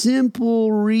 this simple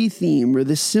retheme or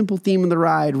this simple theme of the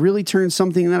ride really turns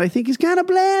something that I think is kind of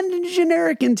bland and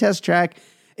generic in Test Track.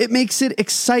 It makes it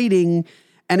exciting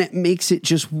and it makes it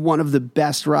just one of the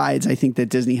best rides I think that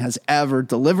Disney has ever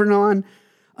delivered on.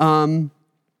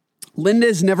 Linda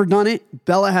has never done it.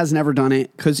 Bella has never done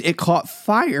it because it caught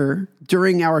fire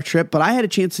during our trip, but I had a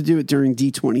chance to do it during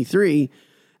D23.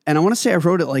 And I want to say I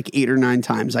rode it like 8 or 9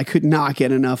 times. I could not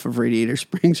get enough of Radiator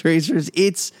Springs Racers.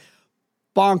 It's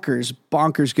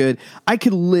bonkers good. I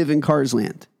could live in Cars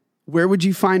Land. Where would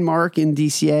you find Mark in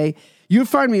DCA? You would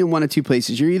find me in one of 2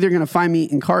 places. You're either going to find me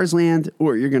in Cars Land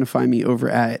or you're going to find me over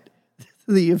at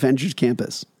the Avengers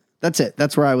campus. That's it.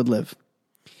 That's where I would live.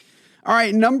 All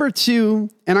right, number 2,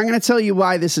 and I'm going to tell you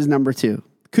why this is number 2.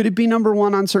 Could it be number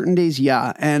 1 on certain days?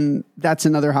 Yeah, and that's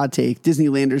another hot take.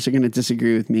 Disneylanders are going to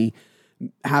disagree with me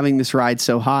having this ride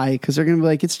so high because they're going to be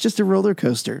like, it's just a roller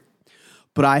coaster.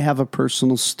 But I have a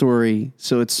personal story,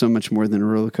 so it's so much more than a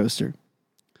roller coaster.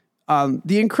 The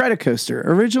Incredicoaster.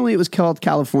 Originally, it was called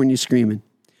California Screamin'.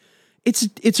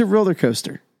 It's a roller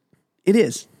coaster. It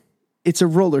is. It's a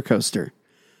roller coaster.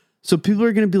 So people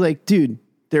are going to be like, dude,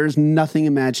 there's nothing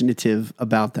imaginative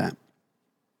about that.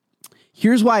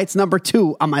 Here's why it's number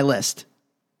 2 on my list.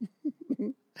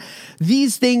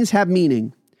 These things have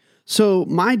meaning. So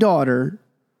my daughter,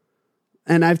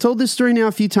 and I've told this story now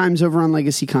a few times over on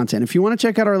Legacy Content. If you want to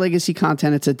check out our Legacy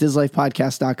Content, it's at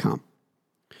DisLifePodcast.com.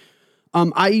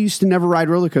 I used to never ride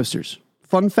roller coasters.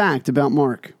 Fun fact about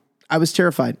Mark. I was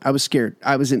terrified. I was scared.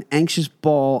 I was an anxious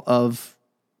ball of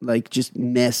like just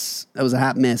mess. I was a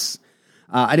hot mess.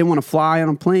 I didn't want to fly on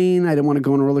a plane. I didn't want to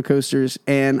go on roller coasters.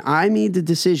 And I made the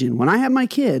decision. When I had my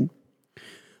kid,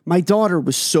 my daughter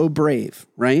was so brave,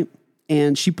 right?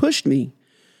 And she pushed me.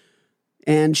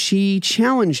 And she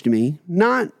challenged me.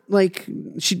 Not like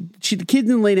the kid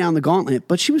didn't lay down the gauntlet,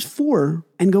 but she was 4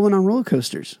 and going on roller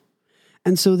coasters.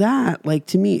 And so that, like,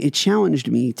 to me, it challenged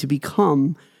me to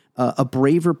become a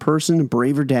braver person, a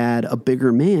braver dad, a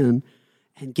bigger man,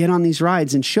 and get on these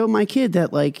rides and show my kid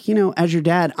that, like, you know, as your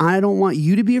dad, I don't want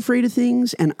you to be afraid of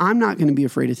things, and I'm not going to be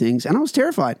afraid of things. And I was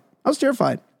terrified.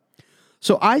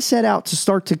 So I set out to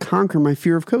start to conquer my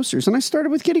fear of coasters. And I started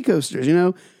with kiddie coasters, you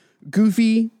know,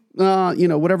 Goofy,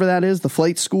 whatever that is, the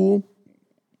flight school.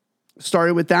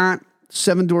 Started with that.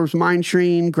 Seven Dwarfs Mine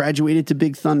Train, graduated to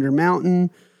Big Thunder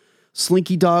Mountain.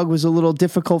 Slinky Dog was a little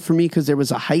difficult for me because there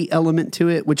was a height element to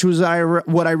it, which was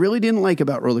what I really didn't like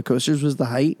about roller coasters was the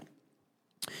height.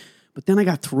 But then I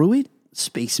got through it.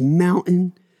 Space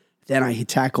Mountain. Then I had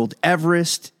tackled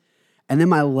Everest. And then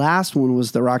my last one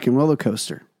was the Rock and Roller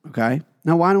Coaster. Okay.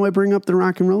 Now, why do I bring up the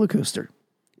Rock and Roller Coaster?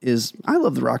 I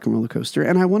love the Rock and Roller Coaster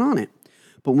and I went on it.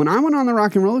 But when I went on the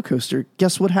Rock and Roller Coaster,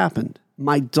 guess what happened?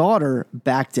 My daughter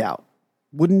backed out.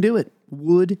 Wouldn't do it.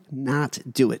 Would not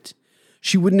do it.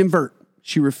 She wouldn't invert.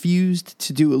 She refused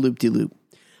to do a loop-de-loop.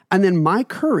 And then my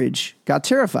courage got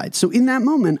terrified. So in that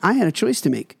moment, I had a choice to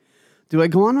make. Do I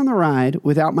go on the ride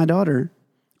without my daughter?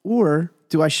 Or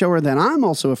do I show her that I'm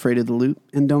also afraid of the loop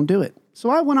and don't do it? So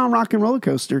I went on Rock and Roller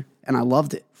Coaster and I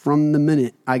loved it from the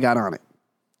minute I got on it.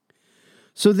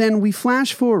 So then we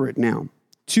flash forward now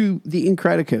to the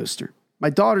Incredicoaster. My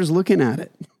daughter's looking at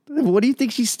it. What do you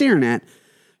think she's staring at?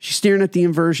 She's staring at the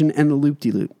inversion and the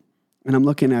loop-de-loop. And I'm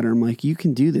looking at her. I'm like, you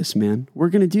can do this, man. We're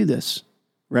going to do this,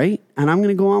 right? And I'm going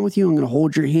to go on with you. I'm going to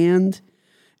hold your hand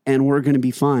and we're going to be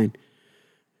fine.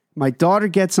 My daughter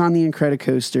gets on the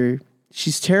Incredicoaster.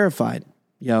 She's terrified,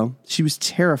 She was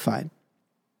terrified.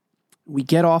 We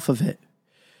get off of it.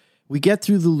 We get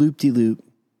through the loop-de-loop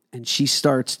and she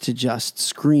starts to just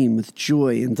scream with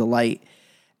joy and delight.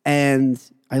 And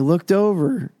I looked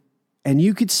over and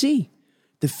you could see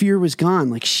the fear was gone.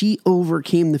 Like she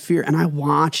overcame the fear and I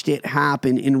watched it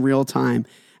happen in real time.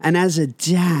 And as a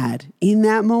dad in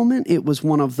that moment, it was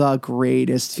one of the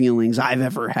greatest feelings I've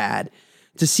ever had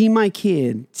to see my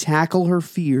kid tackle her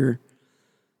fear.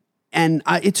 And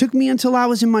it took me until I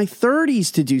was in my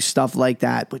 30s to do stuff like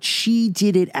that. But she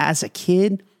did it as a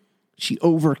kid. She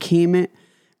overcame it.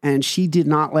 And she did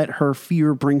not let her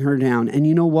fear bring her down. And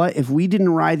you know what? If we didn't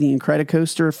ride the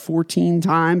Incredicoaster 14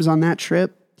 times on that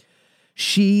trip,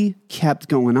 she kept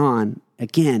going on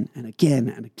again and again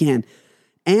and again.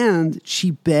 And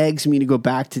she begs me to go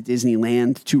back to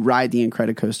Disneyland to ride the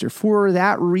Incredicoaster for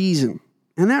that reason.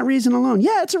 And that reason alone.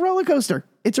 Yeah, it's a roller coaster.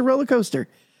 It's a roller coaster.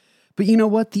 But you know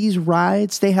what? These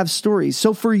rides, they have stories.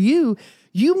 So for you,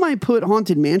 you might put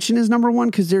Haunted Mansion as number one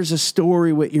because there's a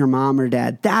story with your mom or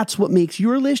dad. That's what makes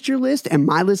your list and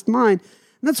my list mine.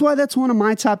 And that's why that's one of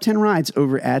my top 10 rides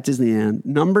over at Disneyland.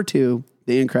 Number 2,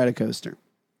 the Incredicoaster.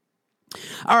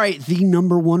 All right, the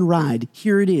number 1 ride.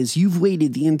 Here it is. You've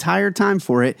waited the entire time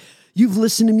for it. You've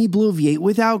listened to me bloviate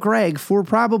without Greg for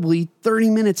probably 30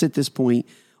 minutes at this point,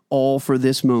 all for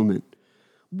this moment.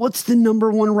 What's the number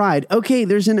 1 ride? Okay,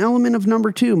 there's an element of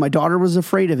number 2. My daughter was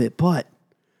afraid of it, but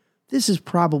this is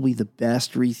probably the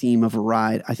best retheme of a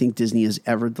ride I think Disney has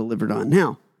ever delivered on.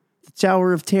 Now, the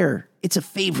Tower of Terror. It's a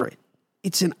favorite.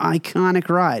 It's an iconic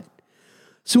ride.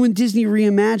 So when Disney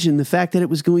reimagined the fact that it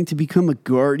was going to become a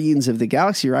Guardians of the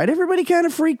Galaxy ride, everybody kind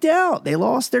of freaked out. They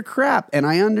lost their crap, and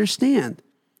I understand.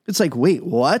 It's like, wait,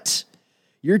 what?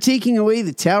 You're taking away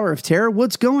the Tower of Terror?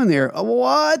 What's going there?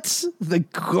 What? The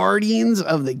Guardians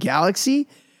of the Galaxy?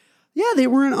 Yeah, they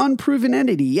were an unproven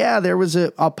entity. Yeah, there was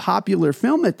a popular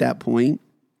film at that point.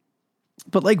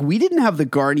 But we didn't have the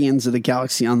Guardians of the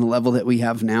Galaxy on the level that we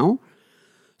have now.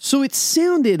 So it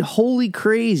sounded wholly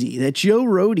crazy that Joe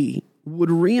Rohde would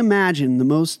reimagine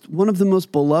one of the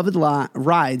most beloved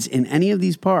rides in any of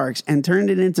these parks and turned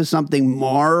it into something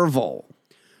Marvel.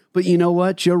 But you know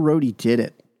what? Joe Rohde did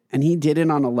it. And he did it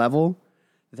on a level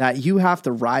that you have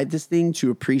to ride this thing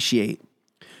to appreciate.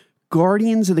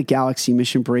 Guardians of the Galaxy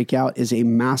Mission Breakout is a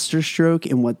masterstroke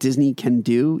in what Disney can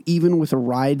do, even with a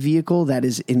ride vehicle that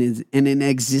is in an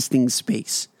existing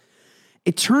space.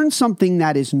 It turns something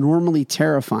that is normally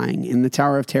terrifying in the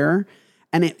Tower of Terror,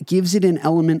 and it gives it an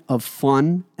element of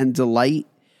fun and delight.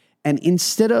 And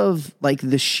instead of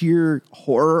the sheer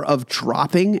horror of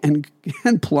dropping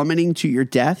and plummeting to your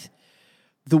death,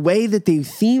 the way that they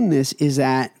theme this is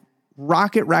that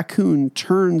Rocket Raccoon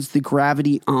turns the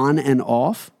gravity on and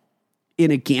off in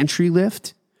a gantry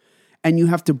lift, and you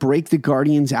have to break the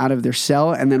Guardians out of their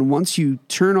cell. And then once you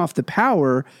turn off the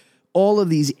power, all of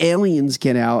these aliens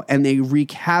get out and they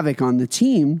wreak havoc on the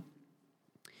team.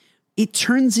 It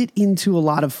turns it into a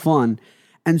lot of fun.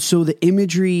 And so the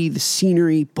imagery, the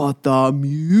scenery, but the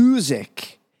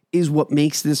music is what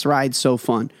makes this ride so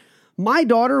fun. My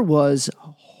daughter was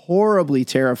horribly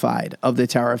terrified of the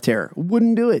Tower of Terror.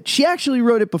 Wouldn't do it. She actually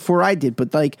rode it before I did,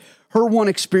 but her one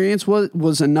experience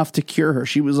was enough to cure her.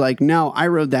 She was like, no, I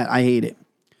rode that. I hate it.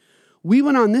 We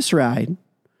went on this ride.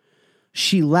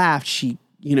 She laughed. She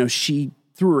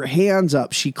threw her hands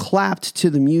up. She clapped to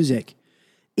the music.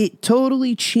 it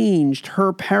totally changed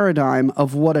her paradigm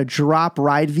of what a drop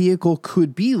ride vehicle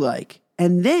could be like.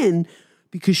 And then,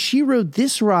 because she rode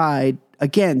this ride,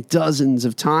 again, dozens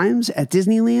of times at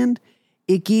Disneyland,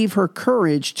 it gave her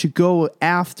courage to go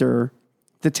after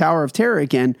the Tower of Terror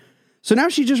again. So now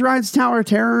she just rides Tower of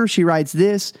Terror. She rides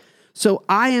this. So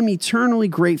I am eternally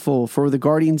grateful for the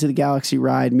Guardians of the Galaxy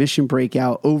ride, Mission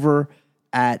Breakout, over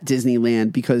at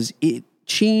Disneyland, because it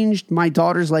changed my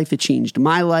daughter's life. It changed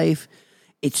my life.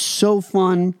 It's so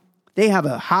fun. They have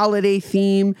a holiday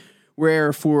theme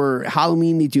where for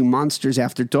Halloween, they do Monsters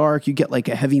After Dark. You get like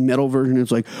a heavy metal version.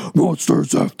 It's like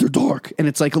Monsters After Dark. And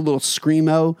it's like a little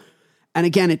screamo. And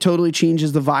again, it totally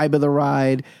changes the vibe of the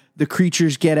ride. The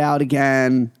creatures get out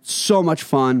again. So much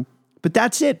fun. But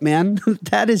that's it, man.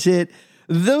 That is it.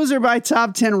 Those are my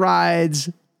top 10 rides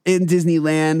in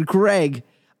Disneyland. Greg,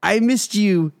 I missed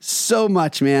you so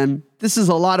much, man. This is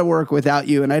a lot of work without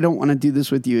you, and I don't want to do this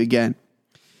with you again.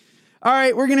 All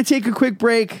right, we're going to take a quick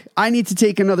break. I need to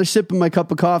take another sip of my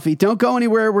cup of coffee. Don't go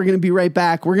anywhere. We're going to be right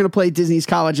back. We're going to play Disney's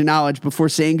College of Knowledge before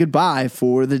saying goodbye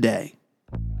for the day.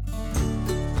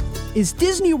 Is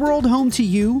Disney World home to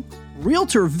you?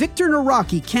 Realtor Victor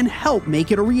Naraki can help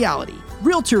make it a reality.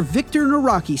 Realtor Victor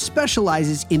Naraki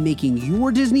specializes in making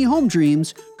your Disney home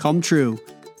dreams come true.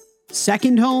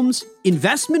 Second homes,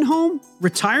 investment home,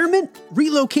 retirement,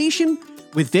 relocation.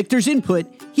 With Victor's input,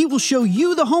 he will show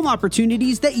you the home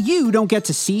opportunities that you don't get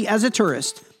to see as a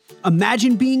tourist.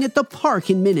 Imagine being at the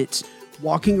park in minutes,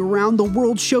 walking around the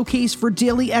World Showcase for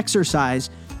daily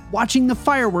exercise, watching the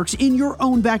fireworks in your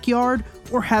own backyard,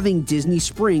 or having Disney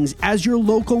Springs as your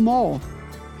local mall.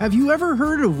 Have you ever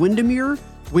heard of Windermere,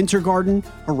 Winter Garden,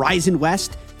 Horizon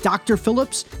West, Dr.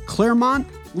 Phillips, Claremont,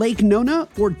 Lake Nona,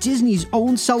 or Disney's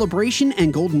own Celebration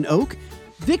and Golden Oak?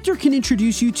 Victor can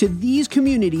introduce you to these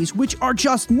communities, which are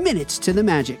just minutes to the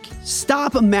magic.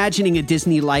 Stop imagining a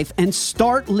Disney life and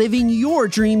start living your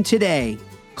dream today.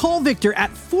 Call Victor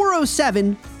at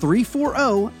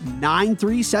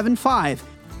 407-340-9375.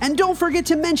 And don't forget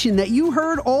to mention that you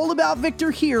heard all about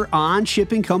Victor here on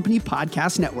Shipping Company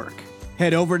Podcast Network.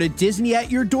 Head over to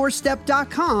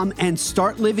DisneyAtYourDoorstep.com and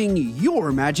start living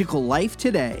your magical life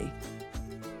today.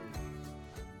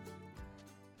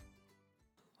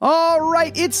 All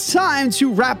right, it's time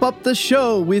to wrap up the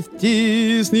show with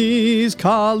Disney's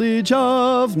College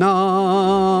of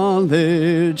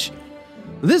Knowledge.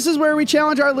 This is where we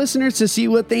challenge our listeners to see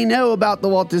what they know about the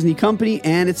Walt Disney Company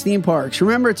and its theme parks.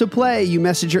 Remember, to play, you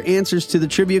message your answers to the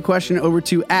trivia question over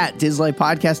to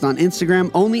 @DisLifePodcast on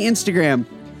Instagram. Only Instagram.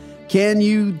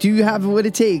 Do you have what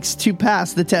it takes to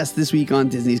pass the test this week on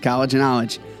Disney's College of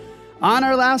Knowledge? On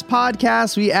our last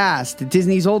podcast, we asked,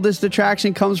 Disney's oldest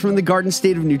attraction comes from the Garden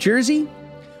State of New Jersey.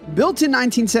 Built in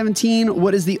 1917,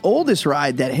 what is the oldest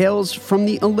ride that hails from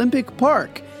the Olympic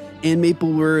Park in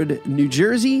Maplewood, New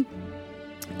Jersey?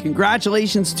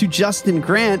 Congratulations to Justin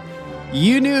Grant.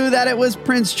 You knew that it was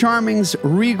Prince Charming's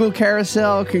Regal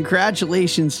Carousel.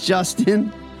 Congratulations,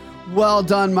 Justin. Well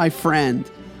done, my friend.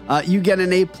 You get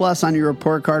an A+ on your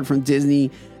report card from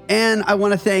Disney. And I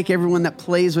want to thank everyone that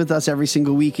plays with us every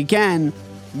single week. Again,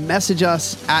 message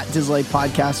us at Disney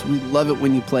Podcast. We love it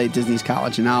when you play Disney's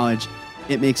College of Knowledge.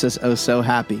 It makes us oh so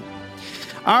happy.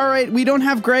 All right, we don't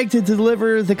have Greg to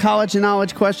deliver the College of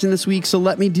Knowledge question this week, so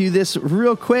let me do this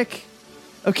real quick.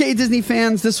 Okay, Disney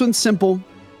fans, this one's simple.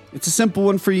 It's a simple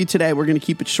one for you today. We're going to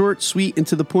keep it short, sweet, and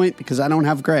to the point because I don't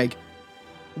have Greg.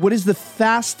 What is the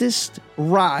fastest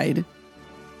ride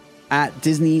at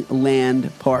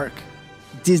Disneyland Park?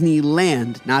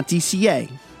 Disneyland, not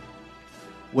DCA.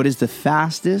 What is the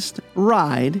fastest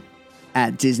ride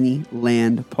at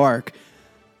Disneyland Park?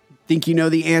 Think you know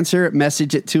the answer?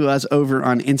 Message it to us over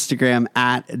on Instagram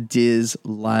at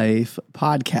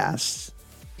DizLifePodcasts.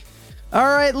 All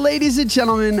right, ladies and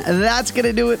gentlemen, that's going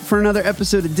to do it for another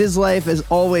episode of Diz Life. As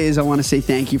always, I want to say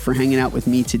thank you for hanging out with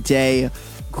me today.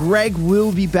 Greg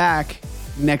will be back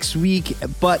next week,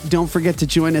 but don't forget to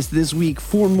join us this week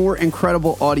for more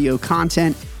incredible audio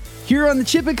content here on the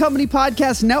Chip and Company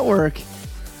Podcast Network.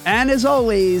 And as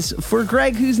always, for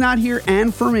Greg, who's not here,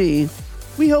 and for me,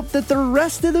 we hope that the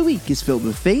rest of the week is filled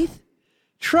with faith,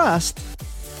 trust,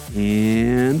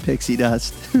 and pixie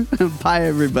dust. Bye,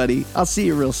 everybody. I'll see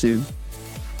you real soon.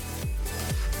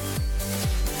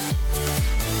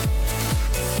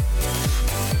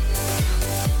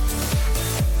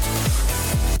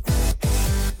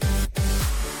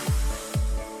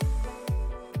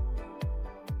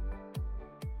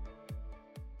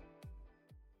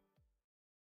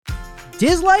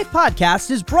 Diz Life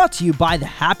Podcast is brought to you by the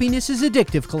Happiness is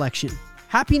Addictive Collection.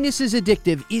 Happiness is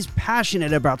Addictive is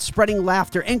passionate about spreading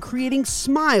laughter and creating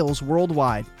smiles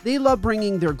worldwide. They love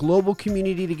bringing their global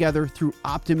community together through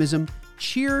optimism,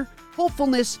 cheer,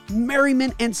 hopefulness,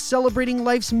 merriment, and celebrating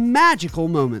life's magical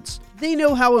moments. They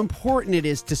know how important it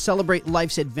is to celebrate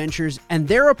life's adventures, and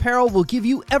their apparel will give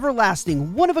you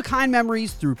everlasting, one-of-a-kind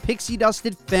memories through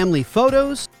pixie-dusted family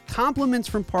photos, compliments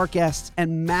from park guests,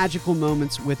 and magical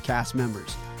moments with cast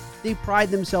members. They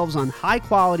pride themselves on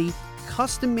high-quality,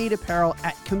 custom-made apparel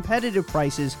at competitive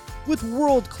prices with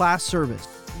world-class service.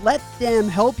 Let them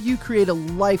help you create a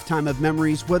lifetime of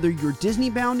memories, whether you're Disney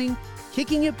bounding,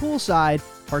 kicking it poolside,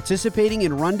 participating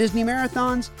in Run Disney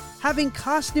marathons, having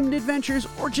costumed adventures,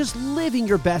 or just living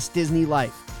your best Disney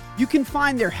life. You can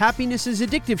find their Happiness is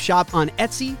Addictive shop on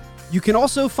Etsy. You can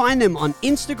also find them on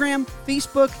Instagram,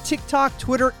 Facebook, TikTok,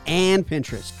 Twitter, and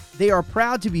Pinterest. They are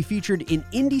proud to be featured in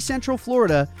Indy Central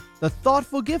Florida, the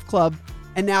Thoughtful Gift Club,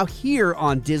 and now here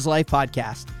on Diz Life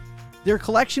Podcast. Their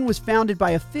collection was founded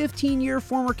by a 15-year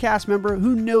former cast member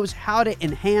who knows how to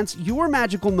enhance your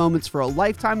magical moments for a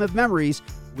lifetime of memories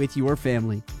with your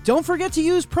family. Don't forget to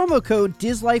use promo code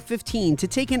DizLife15 to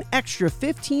take an extra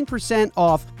 15%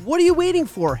 off. What are you waiting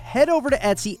for? Head over to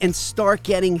Etsy and start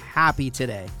getting happy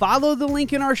today. Follow the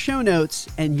link in our show notes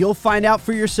and you'll find out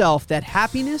for yourself that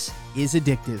happiness is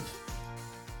addictive.